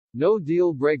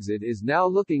No-deal Brexit is now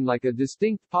looking like a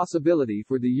distinct possibility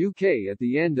for the UK at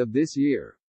the end of this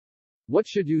year. What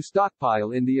should you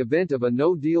stockpile in the event of a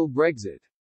no-deal Brexit?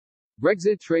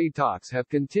 Brexit trade talks have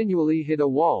continually hit a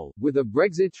wall, with a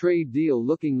Brexit trade deal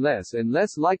looking less and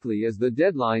less likely as the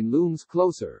deadline looms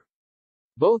closer.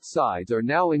 Both sides are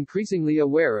now increasingly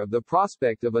aware of the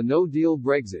prospect of a no-deal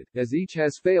Brexit, as each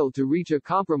has failed to reach a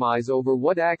compromise over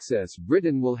what access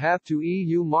Britain will have to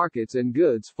EU markets and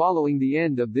goods following the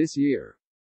end of this year.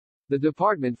 The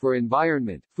Department for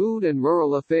Environment, Food and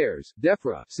Rural Affairs,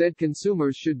 DEFRA, said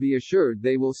consumers should be assured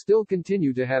they will still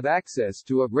continue to have access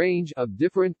to a range of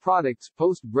different products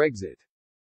post-Brexit.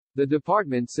 The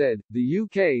department said, the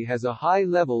UK has a high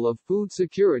level of food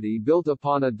security built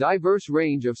upon a diverse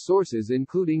range of sources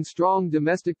including strong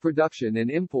domestic production and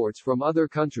imports from other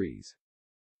countries.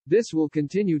 This will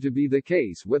continue to be the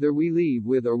case whether we leave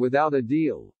with or without a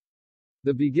deal.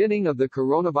 The beginning of the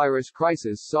coronavirus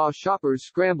crisis saw shoppers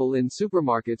scramble in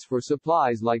supermarkets for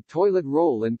supplies like toilet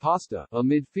roll and pasta,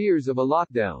 amid fears of a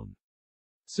lockdown.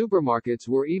 Supermarkets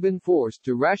were even forced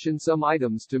to ration some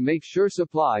items to make sure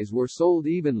supplies were sold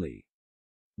evenly.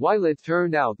 While it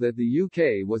turned out that the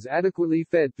UK was adequately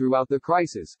fed throughout the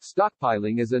crisis,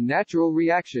 stockpiling is a natural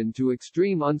reaction to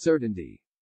extreme uncertainty.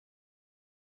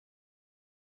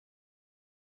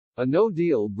 A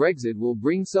no-deal Brexit will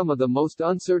bring some of the most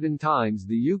uncertain times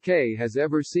the UK has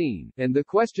ever seen, and the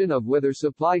question of whether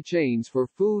supply chains for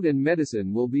food and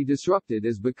medicine will be disrupted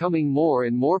is becoming more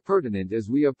and more pertinent as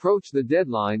we approach the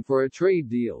deadline for a trade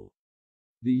deal.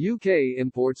 The UK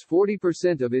imports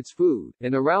 40% of its food,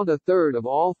 and around a third of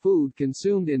all food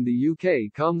consumed in the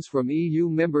UK comes from EU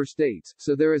member states,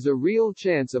 so there is a real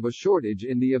chance of a shortage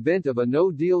in the event of a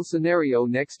no-deal scenario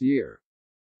next year.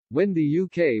 When the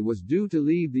UK was due to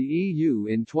leave the EU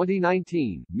in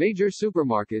 2019, major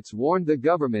supermarkets warned the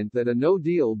government that a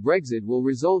no-deal Brexit will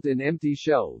result in empty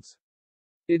shelves.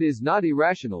 It is not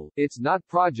irrational, it's not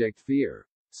project fear.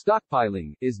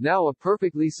 Stockpiling is now a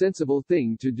perfectly sensible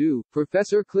thing to do,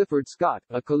 Professor Clifford Scott,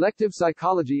 a collective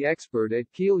psychology expert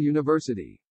at Keir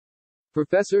University.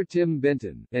 Professor Tim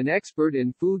Benton, an expert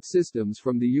in food systems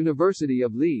from the University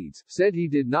of Leeds, said he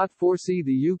did not foresee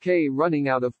the UK running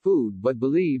out of food but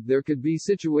believed there could be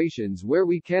situations where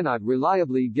we cannot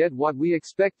reliably get what we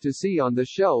expect to see on the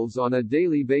shelves on a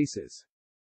daily basis.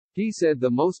 He said the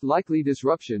most likely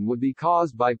disruption would be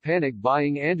caused by panic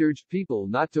buying and urged people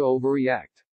not to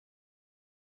overreact.